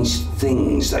strange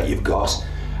things that you've got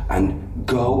and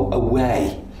go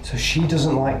away. So she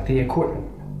doesn't like the equipment?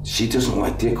 She doesn't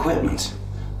like the equipment.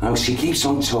 Now she keeps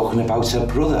on talking about her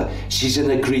brother. She's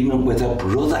in agreement with her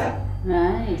brother.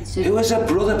 Right. So Who is her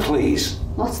brother, please?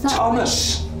 what's that?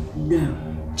 Thomas. No.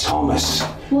 Thomas.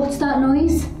 What's that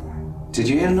noise? Did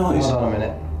you hear a noise? Hold on a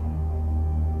minute.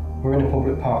 We're in a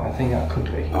public park. I think that could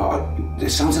be. Oh, it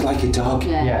sounded like a dog.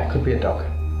 Yeah, it could be a dog.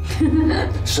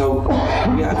 So,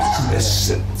 yeah,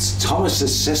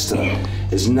 Thomas's sister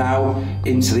is now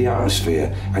into the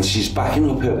atmosphere and she's backing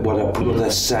up what her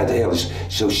brother said earlier.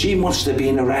 So she must have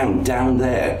been around down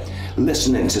there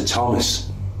listening to Thomas.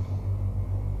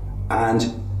 And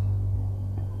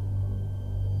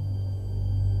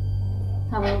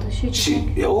How old is she?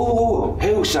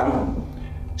 who, Sam?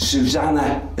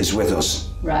 Susanna is with us.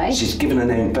 Right. She's given her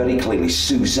name very clearly,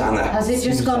 Susanna. Has it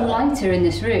just gone lighter in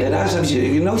this room? It has, have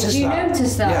you noticed that? Did you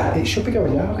notice that? Yeah. It should be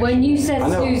going down. When you said I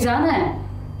know. Susanna,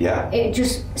 Yeah. it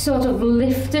just sort of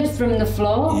lifted from the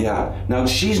floor. Yeah. Now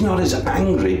she's not as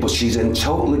angry, but she's in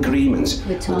total agreement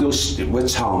With Tom. with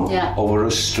Tom Yeah. over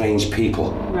us strange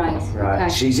people. Right. Right. Okay.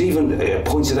 She's even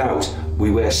pointed out we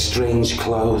wear strange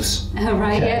clothes, Oh,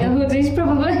 right. Yeah, the hoodies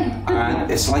probably. and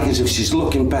it's like as if she's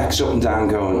looking Bex up and down,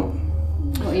 going,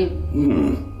 What are you?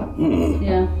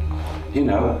 Yeah. you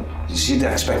know, she's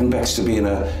expecting Bex to be in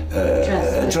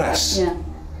a dress.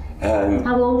 Yeah.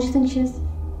 How old do you think she is?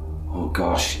 Oh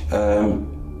gosh,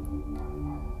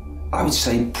 I would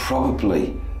say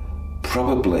probably,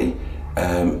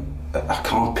 I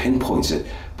can't pinpoint it,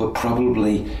 but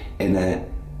probably in her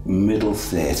middle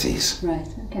 30s. Right.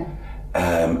 Okay.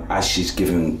 As she's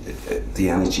given the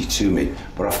energy to me,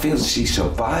 but I feel she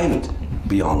survived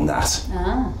beyond that.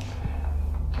 Ah.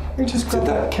 We just got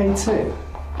that K2.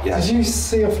 Yeah, Did you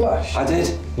see a flash? I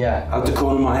did. Yeah. Out the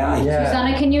corner of my eye. Yeah.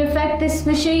 Susanna, can you affect this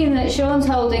machine that Sean's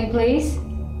holding, please?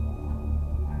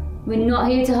 We're not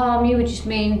here to harm you. We just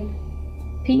mean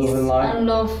peace Love and light. and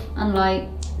love and light.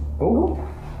 Oh,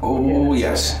 Oh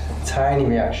yes. tiny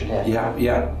reaction here.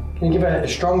 Yeah. Can you give it a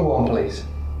stronger one, please?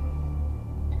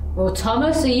 Well,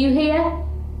 Thomas, are you here?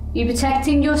 You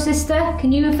protecting your sister?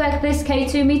 Can you affect this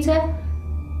K2 meter?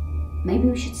 Maybe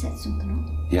we should set something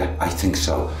up. Yeah, I think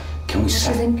so. Can we What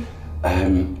set... do you think?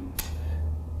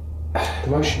 The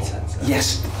motion sensor.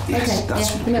 Yes, Okay,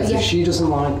 that's... yeah. Because if she doesn't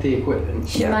like the equipment,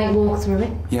 She might walk through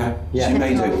it. Yeah, Yeah. she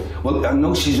may do. Well, I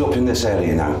know she's up in this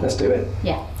area now. let's do it.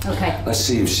 Yeah, okay. Let's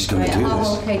see if she's going Right, to do I'll this.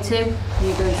 hold K2.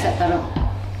 You go and set that up.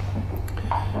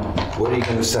 Where are you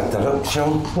going to set that up,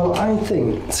 Sean? Well, I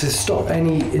think to stop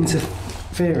any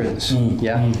interference,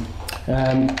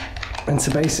 and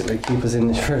to basically keep us in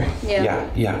this room.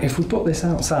 Yeah. If we put this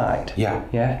outside, Yeah.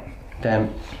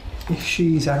 then if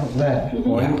she's out there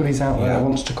or anybody's out there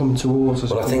wants to come towards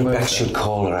us, Well, I think Beth should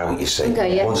call her out, you see.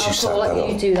 Okay, yeah, Once you I'll set call that it. up.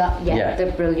 You do that. Yeah, Yeah.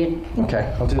 they're brilliant.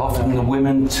 Okay, I'll do that. Often the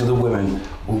women to the women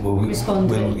will Respond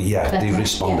they better.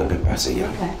 respond a bit better, yeah.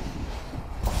 Okay.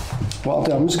 What I'll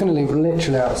do, I'm just going to leave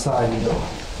literally outside the door.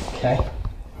 Okay.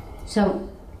 So,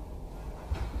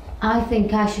 I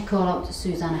think I should call out to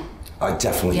Susanna. I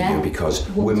definitely Yeah. do, because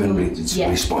What women do you-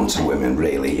 respond to women,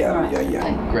 really, yeah. Right,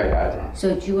 okay. Great idea.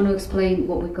 So, do you want to explain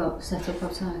what we've got set up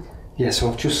outside? Yeah, so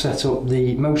I've just set up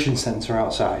the motion sensor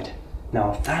outside.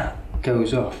 Now, if that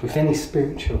goes off, if any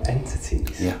spiritual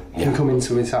entities can come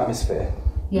into this atmosphere,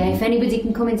 Yeah, if anybody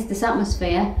can come into this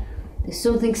atmosphere, there's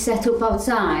something set up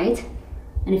outside,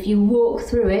 and if you walk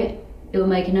through it, it will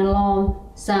make an alarm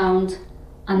sound,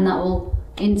 and that will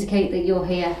indicate that you're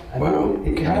here. and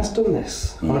it has done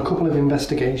this on a couple of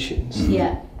investigations.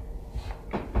 Yeah,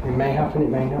 It may happen, it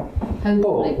may not.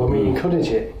 hopefully. But when we encourage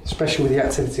it, especially with the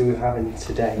activity we're having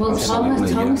today, Well,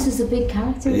 Absolutely, Thomas is a big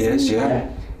character, He isn't is, he? yeah.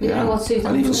 You know what Susanna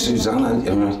And even was like.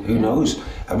 Susanna, who knows?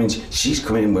 I mean, she's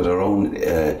coming in with her own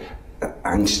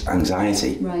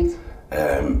anxiety, Right.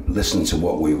 listening to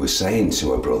what we were saying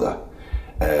to her brother,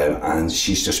 and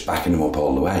she's just backing him up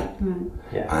all the way.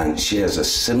 Yeah. And she has a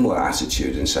similar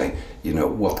attitude in saying, you know,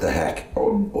 what the heck,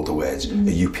 or other words, are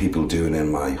you people doing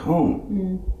in my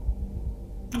home?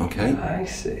 Okay. I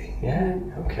see. Yeah.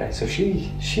 Okay. So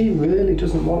she really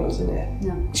doesn't want us in here.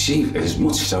 No. She, as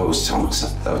much so as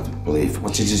Thomas, I believe.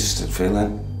 What did you just feel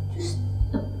then?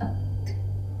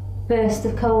 Burst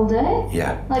of cold air?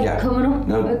 Yeah. Like yeah. coming up?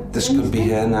 No, this could be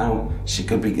her now. She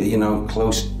could be, you know,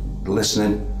 close,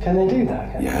 listening. Can they do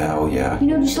that? Can Yeah, oh yeah. You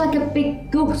know, just like a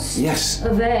big gust Yes.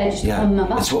 of air just Yeah. on my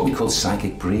back. It's what we call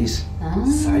psychic breeze. Ah,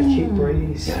 Psychic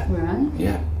breeze. Yeah. right.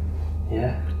 Yeah.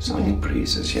 Yeah. Psychic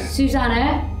breezes, yeah.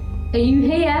 Susanna, are you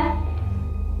here?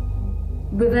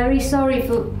 We're very sorry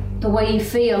for the way you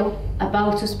feel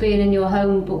about us being in your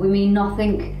home, but we mean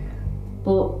nothing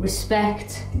but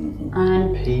respect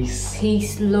and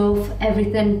Peace. love,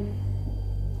 everything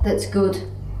that's good.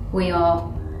 We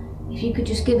are. If you could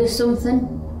just give us something,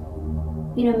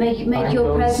 you know, make Bang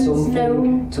your on presence something,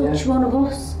 known, touch yeah. one of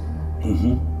us.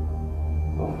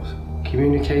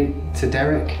 Communicate to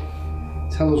Derek.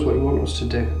 Tell us what you want us to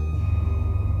do.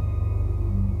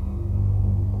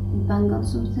 Bang on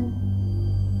something.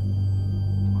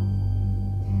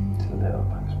 It's a little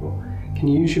possible. Can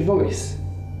you use your voice?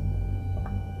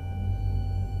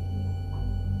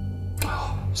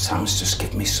 Sam's just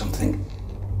give me something.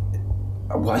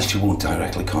 Why she won't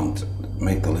directly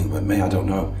make the link with me, I don't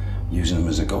know. Using them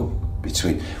as a go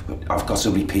between. I've got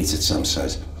to repeat it, Sam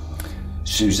says.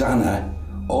 Susanna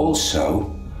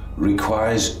also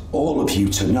requires all of you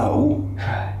to know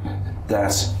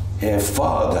that her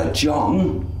father,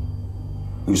 John,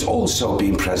 who's also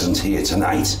been present here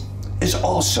tonight, is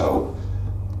also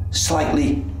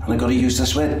slightly, and I've got to use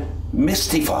this word,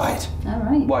 mystified. All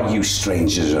right. Why you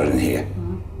strangers are in here.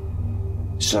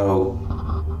 So,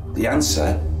 the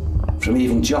answer from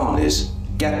even John is,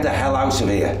 get the hell out of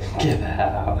here. Get the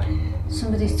hell out.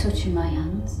 Somebody's touching my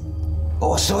hands.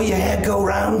 Oh, I saw your hair go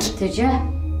round. Did you?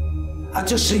 I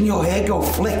just seen your hair go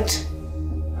flicked.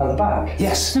 At the back?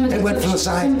 Yes, it went from the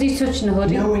side. Somebody's touching the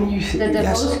hoodie. You know when you see... The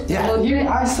Yes, hood. yeah. The hood bit.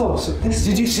 I saw this.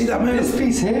 Did you see that This move?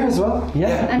 piece here as well.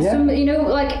 Yeah. And yeah. some, you know,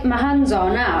 like my hands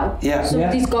are now. Yeah.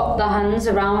 Somebody's got their hands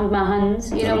around my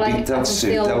hands. You know, like I can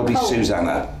feel That'll be cold.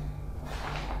 Susanna.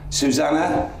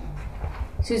 Susanna?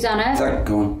 Susanna,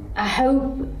 Go on. I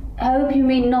hope you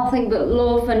mean nothing but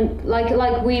love and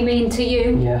like we mean to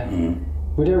you. Yeah.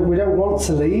 We don't want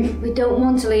to leave. We don't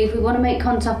want to leave. We want to make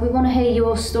contact. We want to hear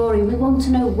your story. We want to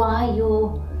know why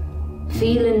you're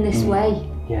feeling this way.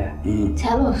 Yeah.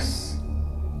 Tell us.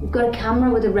 We've got a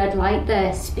camera with a red light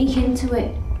there. Speak into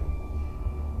it.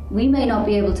 We may not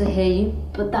be able to hear you,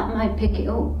 but that might pick it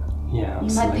up. Yeah.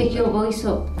 You might pick your voice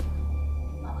up.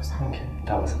 What was that? Okay.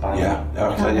 That was a bang. Yeah, I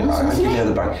was, can wasn't hear it?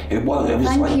 the bang. It was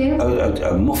Thank like you.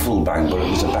 a muffled bang, but it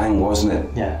was a bang, wasn't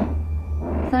it? Yeah.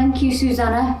 Thank you,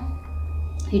 Susanna.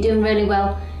 You're doing really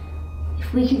well.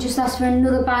 if we could just ask for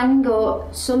another bang or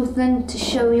something to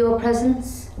show your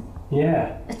presence.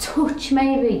 Yeah. A touch,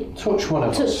 maybe. Touch one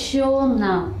of Touch us. Sean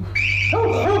now. That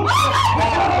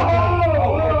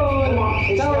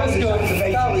was good.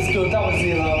 That was good. That was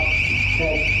the alarm.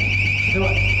 Okay. Come on.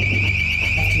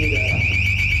 After you go.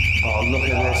 Oh, look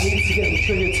at I this. need to get the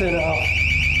trigger, turn it off.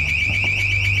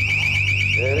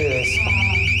 There it is.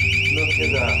 Look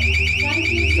at that. Thank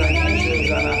you, Thank you,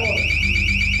 Susanna.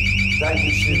 Thank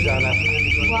you, Susanna.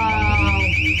 Wow.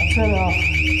 I'll turn it off.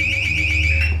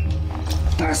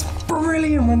 That's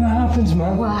brilliant when that happens,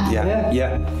 man. Wow.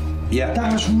 Yeah.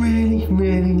 That was really,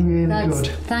 really, really That's,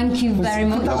 good. Thank you very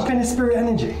much. Could that have been a spirit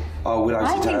energy? Oh, without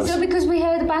I a think doubt. so because we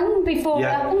heard the bang before it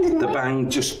happened, didn't the we? bang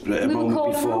just a were moment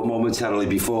calling before, out. momentarily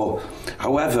before.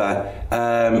 However,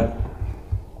 her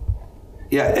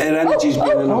energy's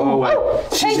been in the hallway.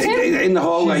 She's K2. in the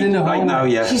hallway, She's in the right now,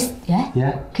 yeah.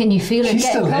 Yeah. Can you feel it She's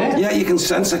getting still here. colder? Yeah, you can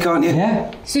sense her, can't you?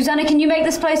 Yeah. Susanna, can you make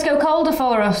this place go colder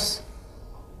for us?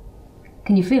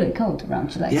 Can you feel it cold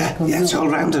around your legs? Yeah, it's all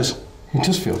around us. It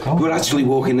does feel cold. We're actually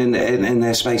walking in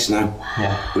their space now.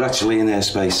 Yeah. We're actually in their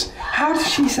space. How did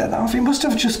she set that off? It must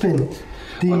have just been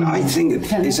the... Well, I think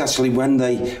it's actually when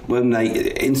they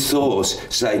in thought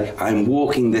say, I'm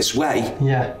walking this way.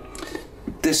 Yeah.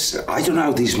 I don't know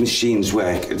how these machines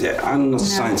work. I'm not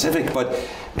scientific, but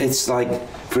it's like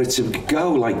for it to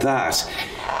go like that,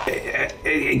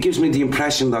 it gives me the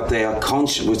impression that they are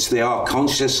conscious, which they are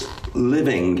conscious,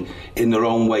 living in their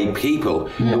own way people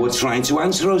who are trying to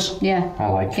answer us. Yeah. I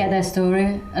like Get it. their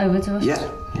story over to us.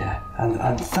 Yeah. Yeah.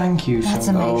 And thank you That's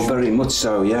so much. amazing. Oh, very much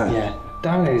so. Yeah. Yeah.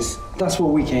 That's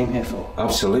what we came here for.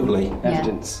 Absolutely.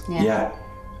 Evidence. Yeah.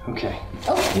 Okay.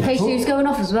 Oh, K2's going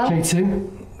off as well.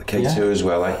 K2? K2 as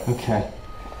well, eh? Okay.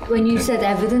 When you said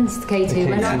evidence, K2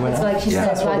 went off. went It's off. like she Yeah. said,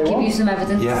 That's what I'd they give you want. some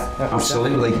evidence. Yeah,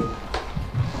 absolutely.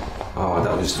 Oh,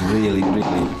 that was really,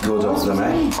 really good of them,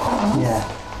 eh? Yeah.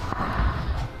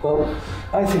 Well,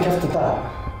 I think after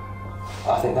that,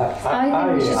 I think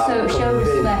we should am show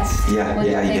respect. Yeah, what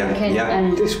yeah, you're yeah, thinking yeah.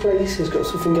 And, This place has got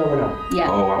something going on. yeah.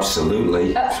 Oh,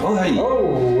 absolutely. Oh, hey.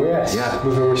 Oh, yes. Yeah.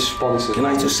 With a responsive. Can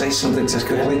I just say something just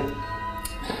quickly?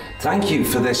 Thank you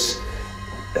for this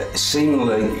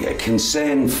seemingly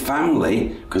concerned family,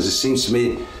 because it seems to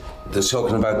me they're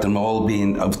talking about them all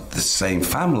being of the same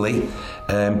family.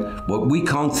 But we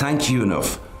can't thank you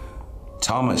enough.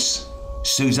 Thomas,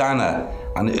 Susanna,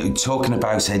 and talking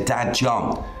about her dad,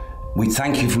 John. We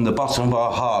thank you from the bottom of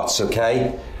our hearts,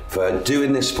 okay, for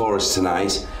doing this for us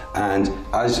tonight. And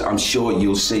as I'm sure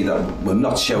you'll see that we're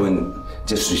not showing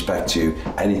disrespect to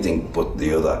anything but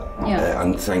the other. Yeah.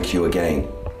 And thank you again.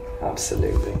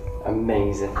 Absolutely.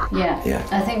 Amazing. Yeah. Yeah.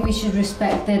 I think we should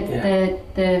respect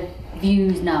the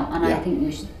views now, and I think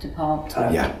we should depart.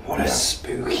 Yeah. What a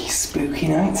spooky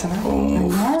night tonight. Oh,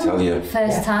 I tell you.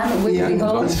 First time at Whitby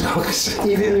Hall.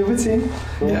 Even Liberty.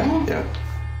 Yeah.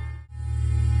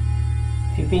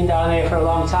 If you've been down here for a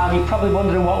long time, you're probably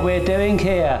wondering what we're doing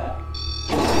here.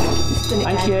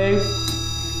 Thank you.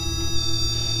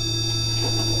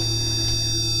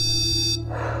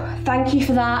 Thank you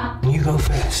for that. You go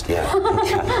first. Yeah.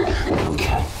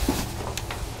 Okay.